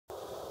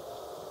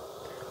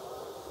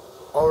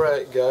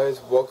Alright guys,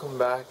 welcome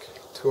back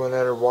to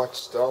another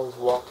Watch Dogs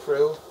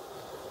walkthrough.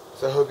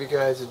 So I hope you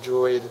guys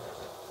enjoyed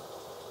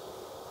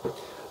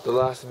the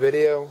last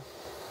video.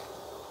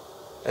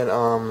 And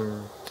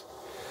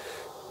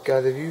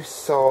guys, if you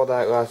saw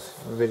that last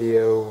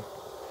video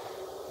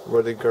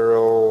where the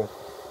girl,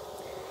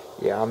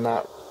 yeah, I'm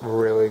not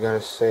really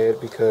gonna say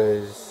it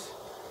because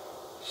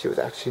she was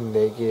actually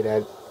naked.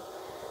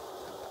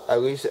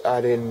 At least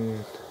I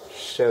didn't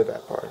show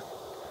that part.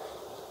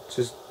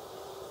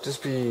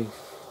 Just be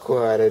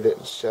glad I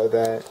didn't show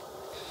that.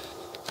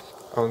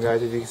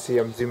 Guys, as you can see,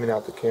 I'm zooming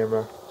out the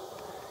camera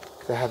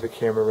because I have a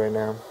camera right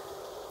now.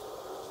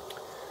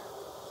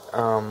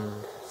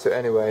 So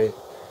anyway,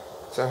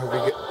 so I hope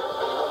you get.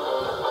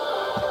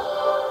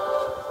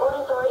 Port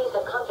authorities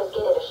have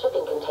confiscated a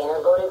shipping container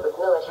loaded with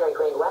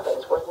military-grade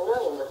weapons worth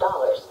millions of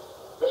dollars.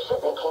 The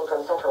shipment came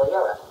from Central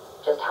Europe.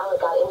 Just how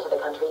it got into the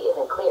country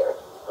isn't clear.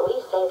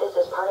 Police say this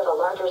is part of a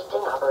larger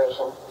sting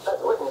operation, but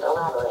wouldn't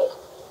elaborate.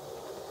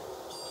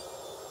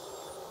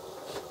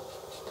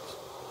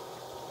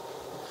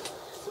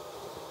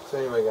 So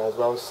anyway guys,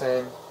 what I was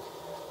saying,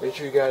 make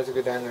sure you guys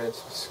go down there and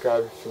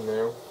subscribe if you're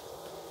new.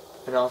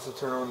 And also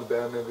turn on the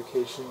bell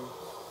notification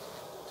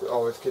to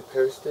always get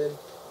posted.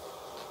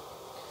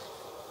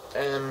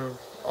 And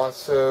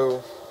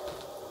also,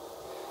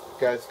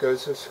 guys, go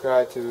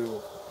subscribe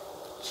to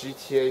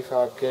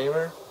Gta5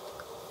 Gamer,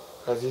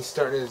 because he's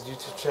starting his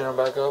YouTube channel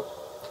back up.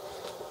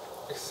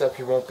 Except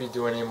he won't be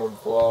doing any more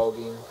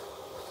vlogging.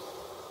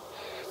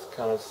 It's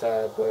kind of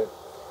sad, but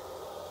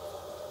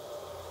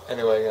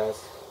anyway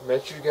guys,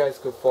 make sure you guys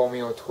go follow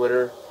me on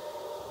Twitter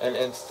and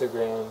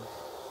Instagram.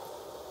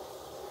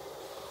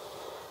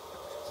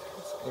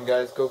 And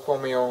guys, go follow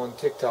me on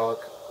TikTok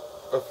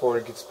before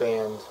it gets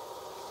banned.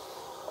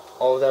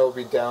 All of that will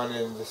be down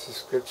in the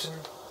description.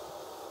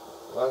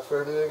 Without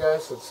further ado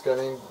guys, let's get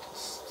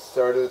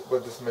started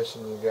with this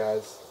mission, you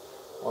guys,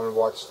 on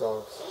Watch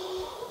Dogs.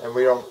 And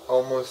we are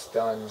almost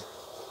done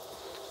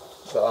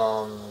the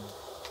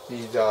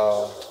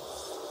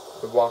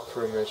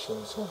walkthrough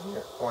missions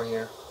on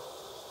here.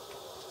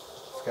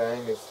 Let's go ahead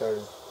and get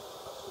started.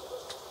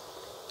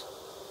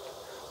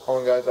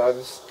 Guys,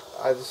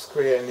 I just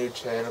created a new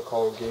channel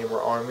called Gamer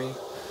Army.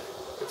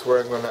 It's where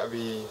I'm gonna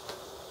be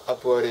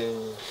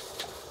uploading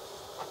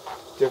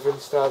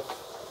different stuff.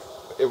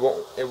 It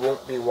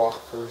won't be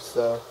walkthroughs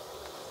though.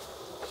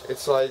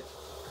 It's like,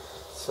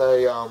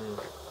 say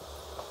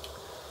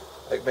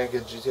like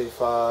making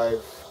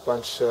Gta5,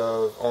 bunch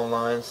of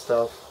online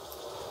stuff.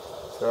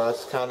 So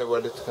that's kind of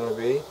what it's gonna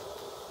be.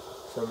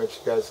 So make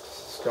sure you guys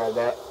subscribe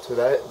to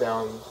that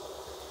down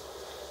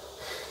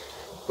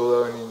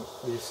below in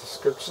the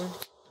description.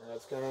 And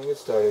let's go ahead and get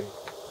started.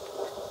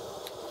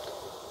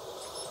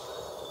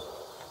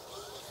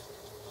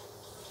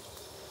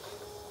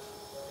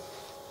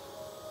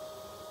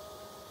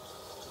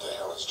 What the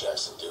hell is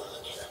Jackson doing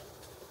in here?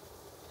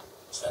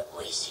 It's that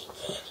racing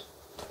van.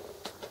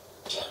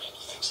 Damn it,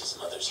 he thinks his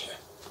mother's here.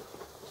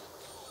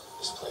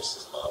 This place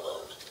is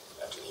mob-owned.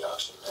 After the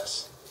auction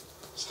mess,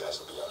 these guys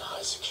will be on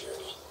high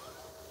security.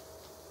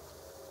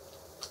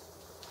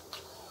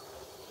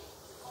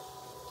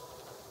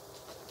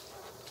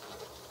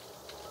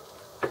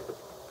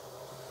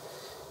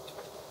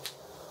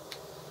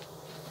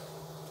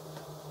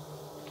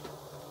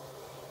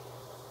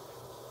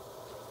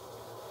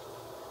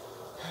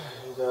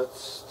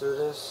 Let's do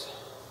this.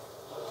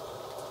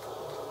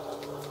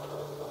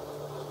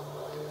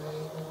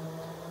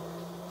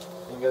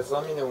 And guys,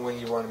 let me know when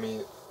you want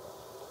me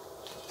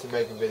to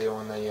make a video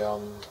on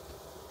the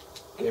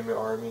Gamer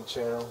Army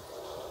channel.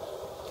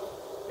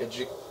 If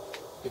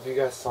you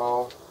guys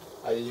saw,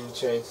 I even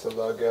changed the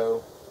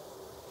logo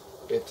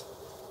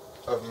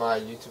of my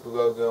YouTube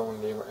logo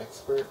on Gamer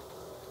Expert,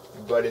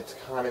 but it's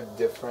kind of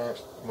different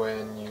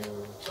when you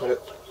put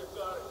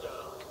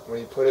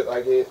it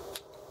like it.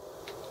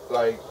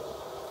 Like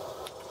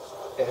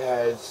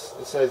it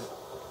says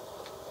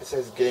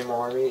Game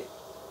Army,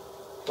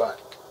 but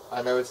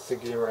I know it's the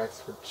Gamer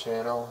Expert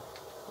channel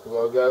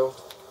logo,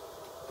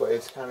 but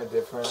it's kind of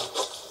different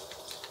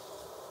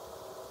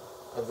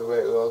of the way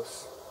it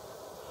looks.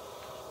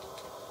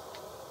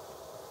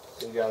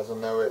 So you guys will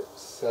know it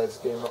says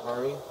Gamer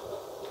Army.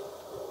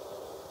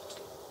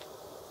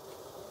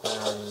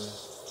 And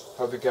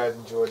hope you guys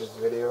enjoyed this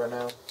video right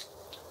now.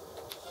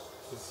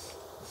 It's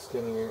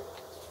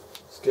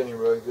getting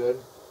really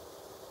good.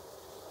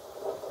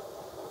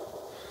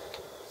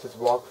 This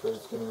walkthrough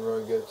is getting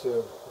really good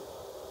too.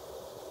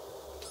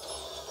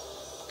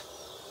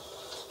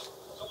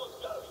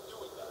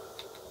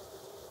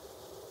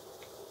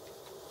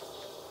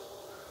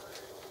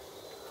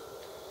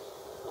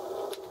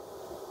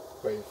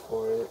 Wait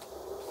for it,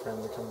 for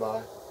him to come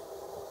by.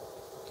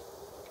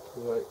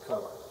 Like,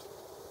 come on.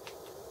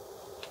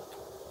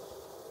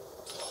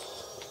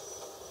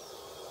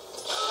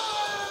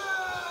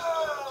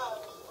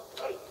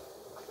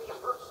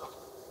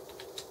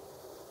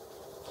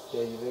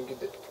 Yeah, you think it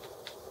did.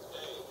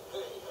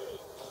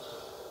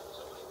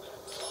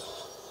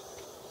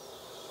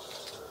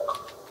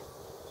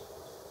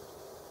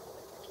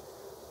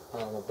 My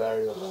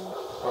battery low.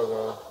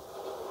 Oh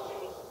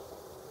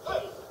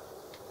god.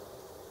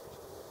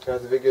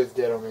 Guys, the video's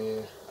dead on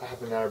me. I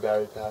have another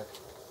battery pack.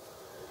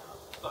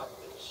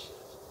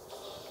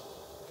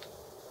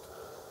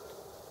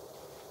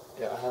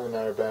 Yeah, I have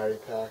another battery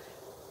pack.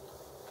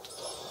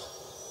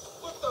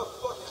 What the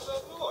fuck is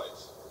that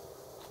noise?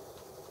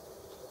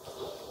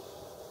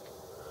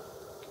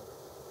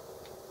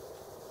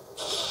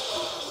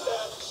 What's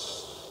that?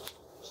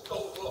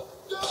 Stone look.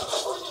 Yeah,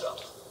 bring it up.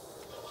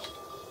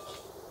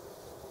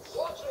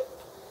 Watch it.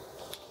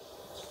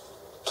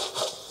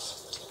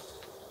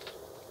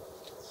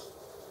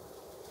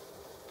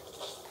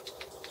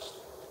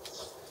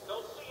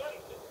 Don't see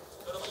anything.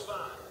 Gonna move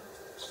on.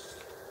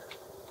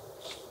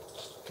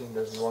 I think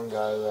there's one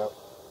guy that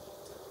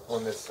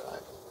on this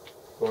side.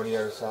 But on the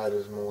other side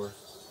is more.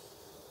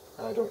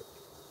 I don't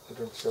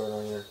show it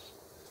on here.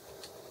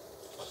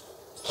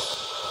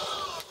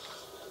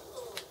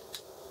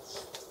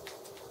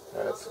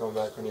 Alright, let's go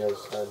back on the other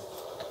side.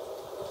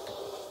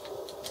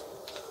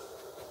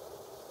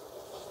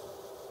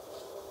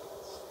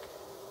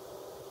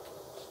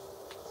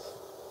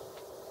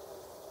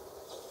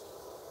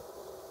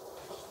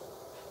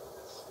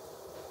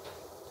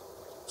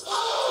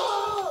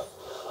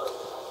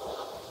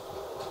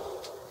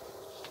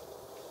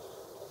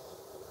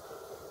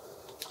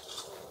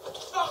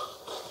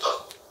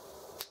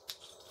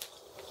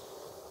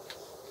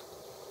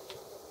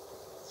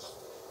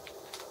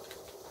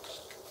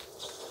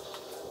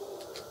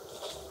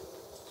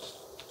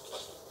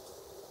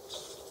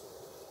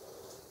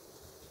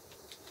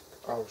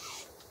 Oh,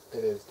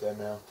 it is dead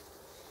now.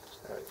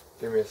 Alright,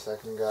 give me a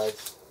second,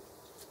 guys.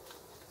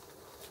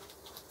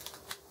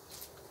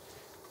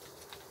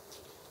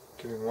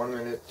 Give me 1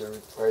 minute to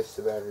replace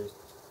the battery.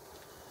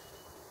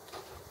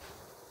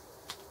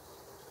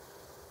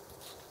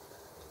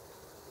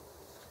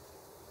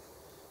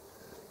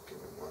 Give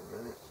me 1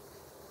 minute.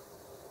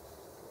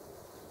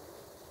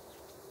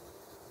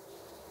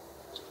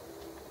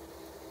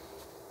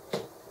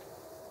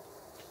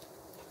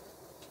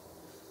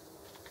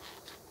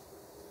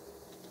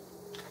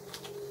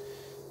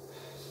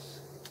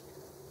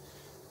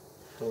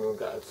 Oh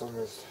god, it's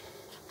almost...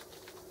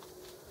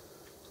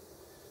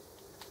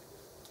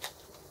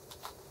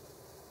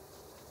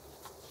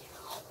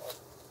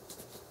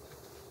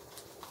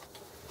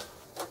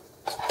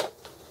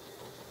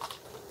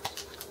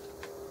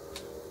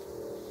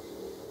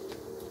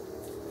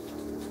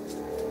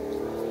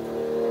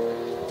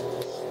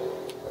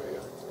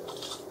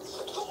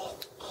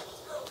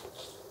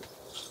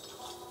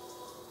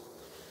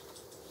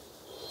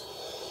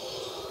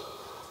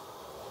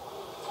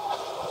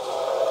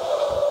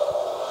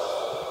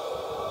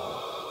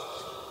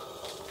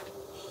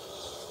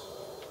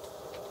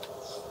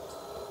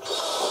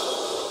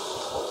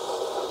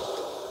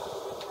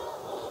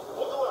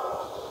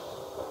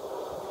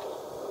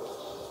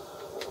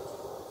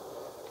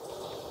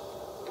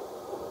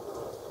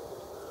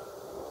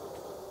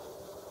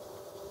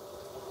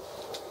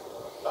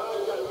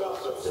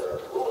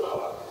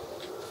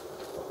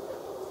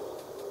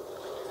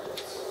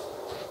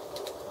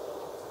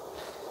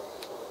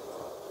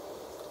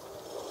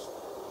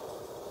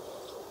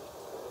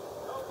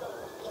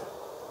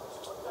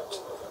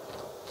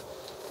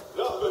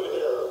 Nothing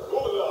here.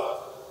 Moving on.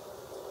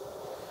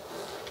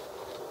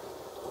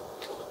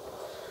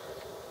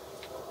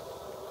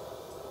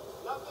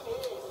 Nothing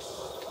here.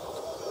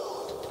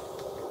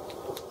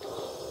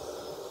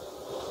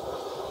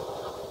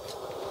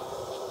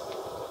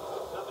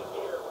 Nothing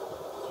here.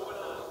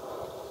 Moving on.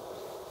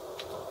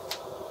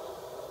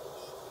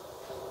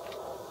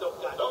 Don't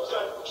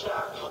get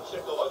Jack. I'll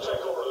check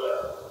over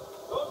there.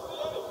 Don't see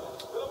anything.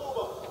 Gonna move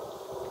on.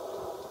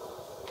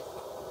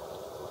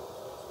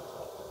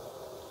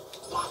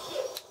 Watch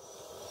it.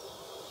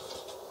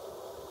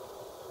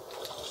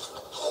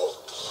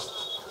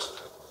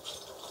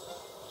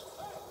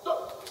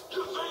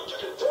 You think you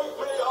can take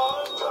me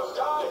on, tough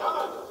guy,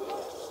 huh?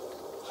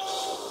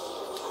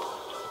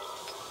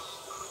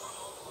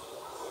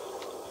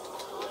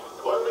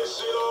 Let me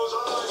see those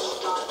eyes,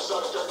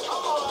 cocksucker.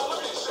 Come on, let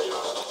me see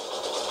them.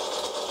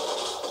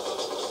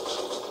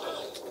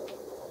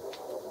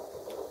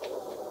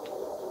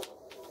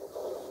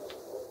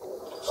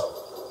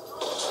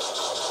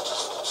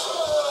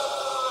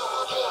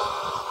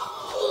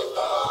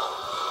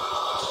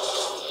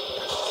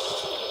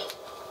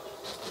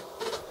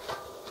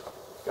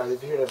 Guys, if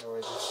you hear that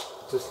noise,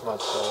 it's just my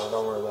phone.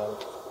 Don't worry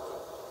about it.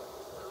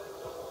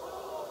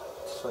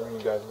 Just letting you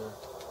guys know.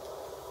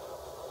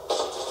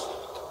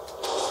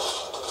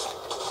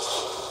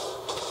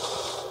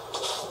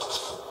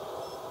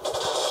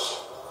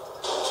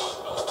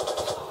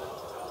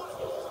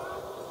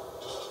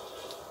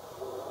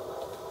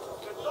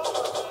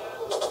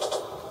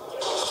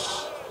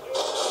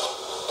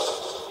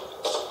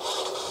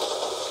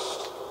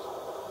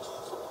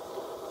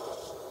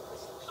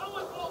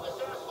 Someone blow this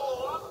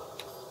asshole up.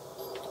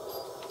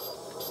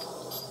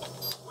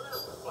 We're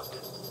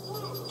fucking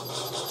screwed.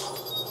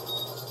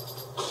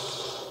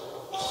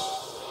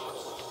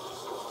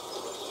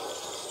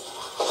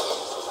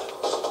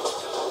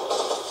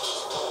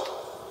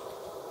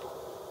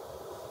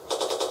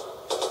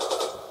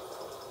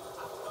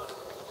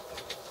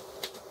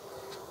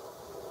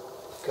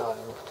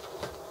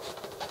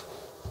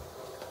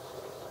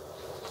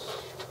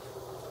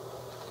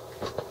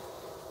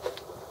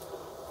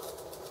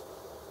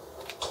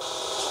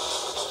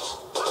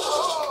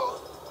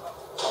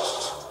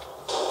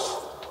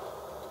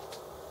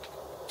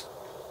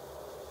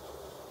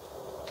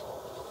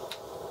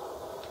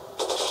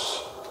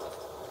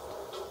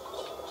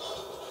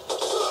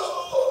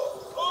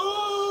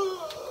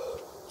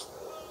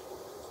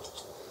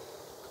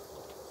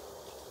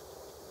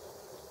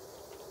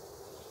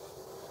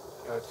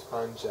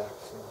 John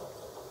Jackson.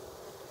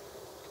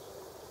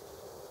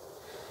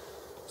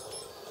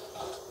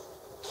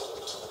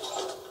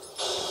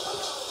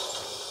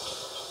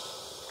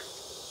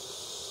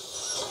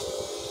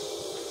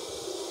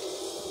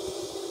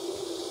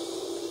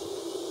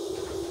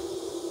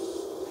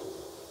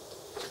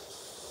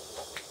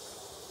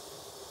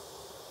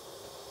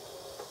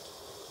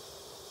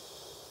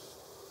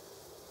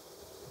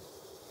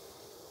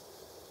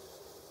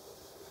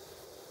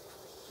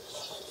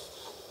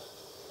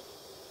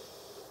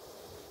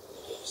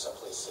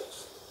 Someplace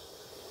safe.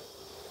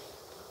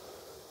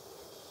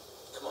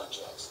 Come on,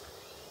 Jax.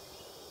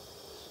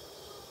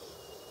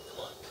 Come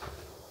on.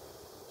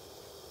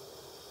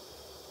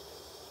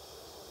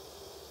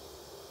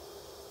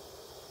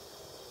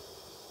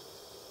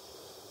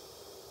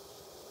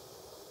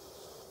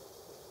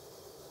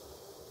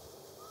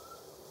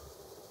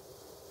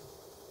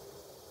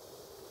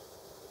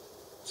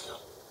 Let's go.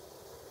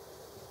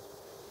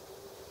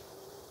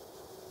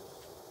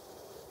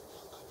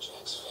 Look at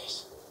Jack's face.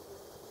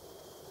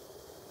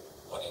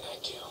 What did I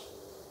do?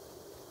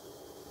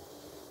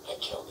 I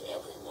killed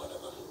every one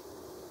of them.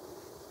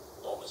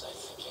 What was I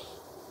thinking?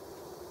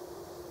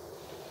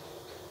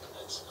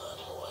 That's not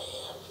who I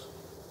am.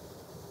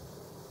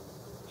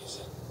 Is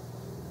it?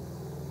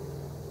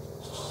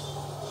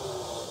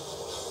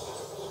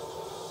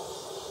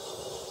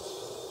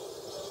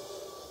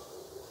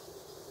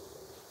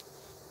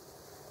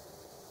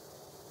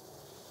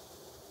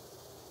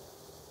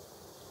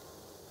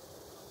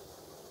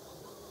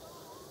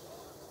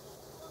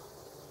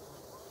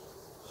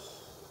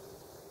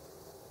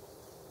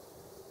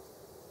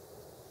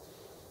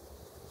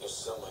 There's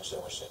so much I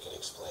wish I could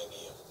explain to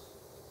you.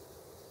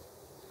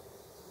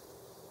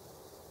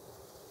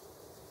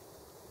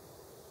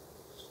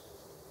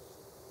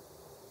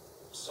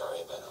 Sorry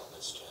about all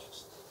this,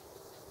 James.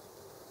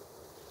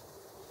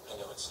 I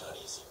know it's not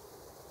easy.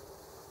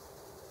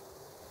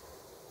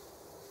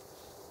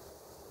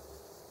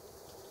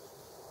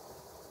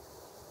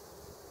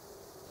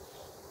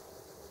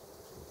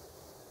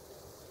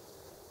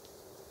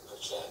 But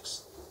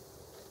Jax,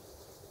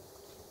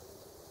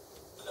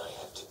 when I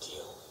have to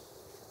deal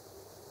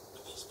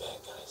with these bad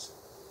guys,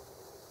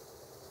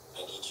 I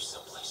need you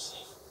someplace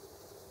safe.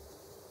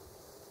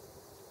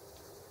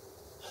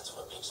 That's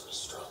what makes me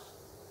strong.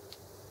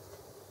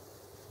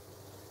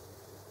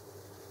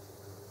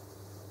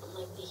 I'm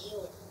like the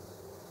healer.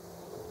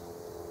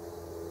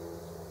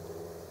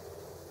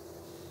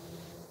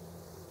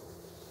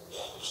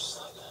 Yeah, you're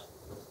just like that.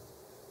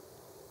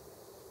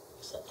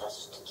 Except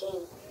that's just a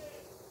game.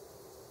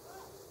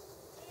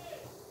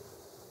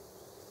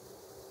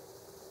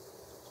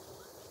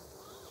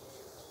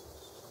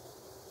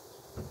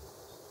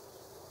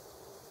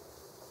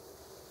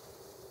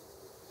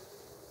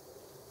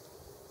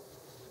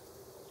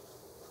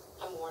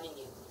 I'm warning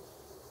you.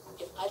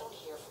 If I don't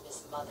hear from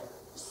his mother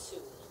soon,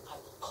 I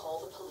will call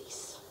the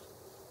police.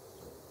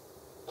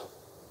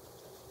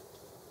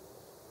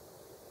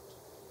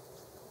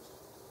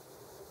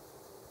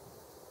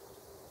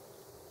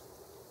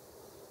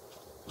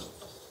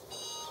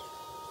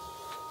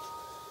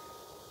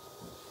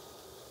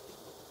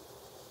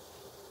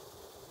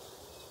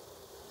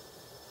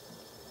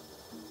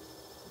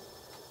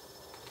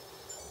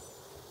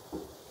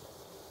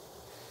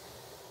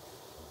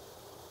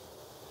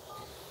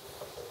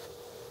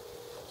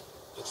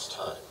 It's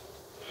time.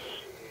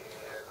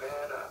 Yeah,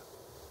 man,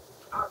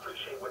 I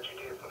appreciate what you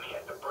did for me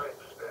at the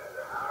bricks, man.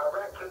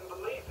 I couldn't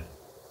believe it.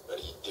 But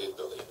he did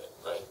believe it,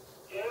 right?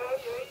 Yeah,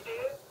 he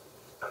did.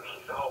 I mean,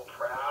 he's all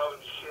proud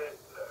and shit.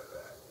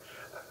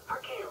 I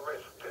can't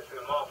risk pissing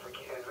him off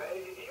again, man.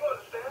 You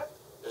understand?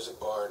 There's a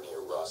bar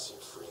near Rossi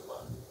and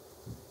Fremont.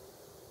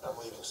 I'm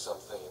leaving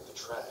something in the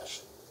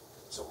trash.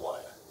 It's a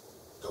wire.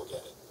 Go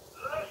get it.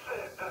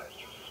 Listen,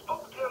 you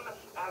spoke to him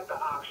at the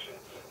auction.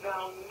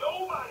 Now,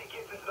 nobody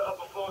gets into the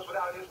upper floors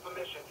without his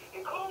permission,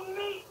 including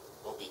me.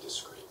 We'll be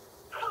discreet.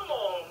 Come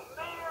on,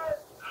 man.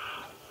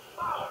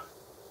 Fuck.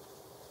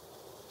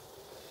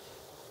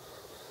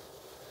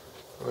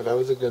 Well, that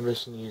was a good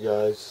mission, you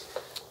guys.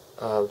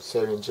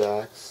 Saving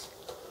Jax.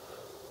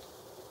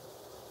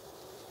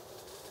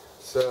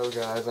 So,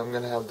 guys, I'm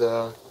gonna have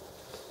to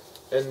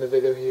end the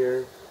video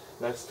here.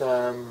 Next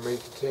time we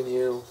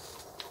continue.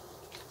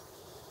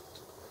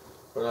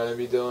 We're gonna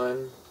be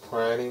doing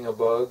planning a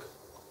bug,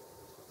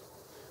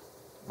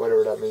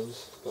 whatever that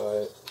means.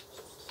 But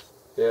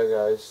yeah,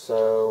 guys.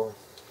 So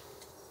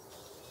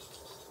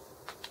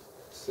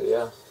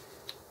yeah,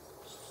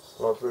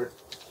 Watford.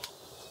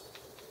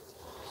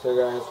 So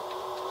guys,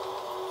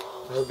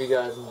 I hope you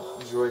guys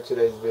enjoyed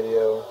today's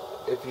video.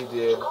 If you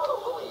did,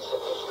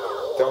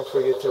 don't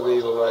forget to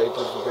leave a like if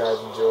you guys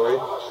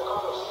enjoyed,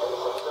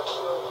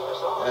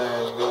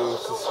 and go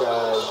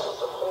subscribe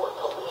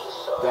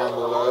down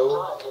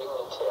below,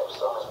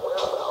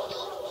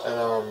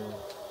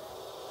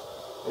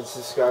 and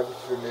subscribe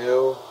if you're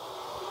new.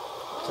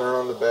 Turn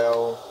on the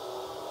bell,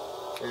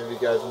 and if you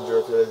guys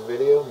enjoyed today's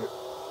video,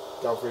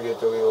 don't forget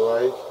to leave a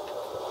like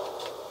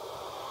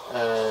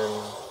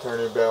and turn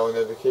your bell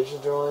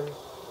notifications on.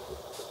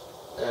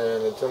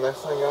 And until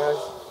next time, guys,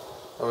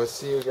 I will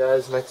see you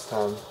guys next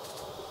time.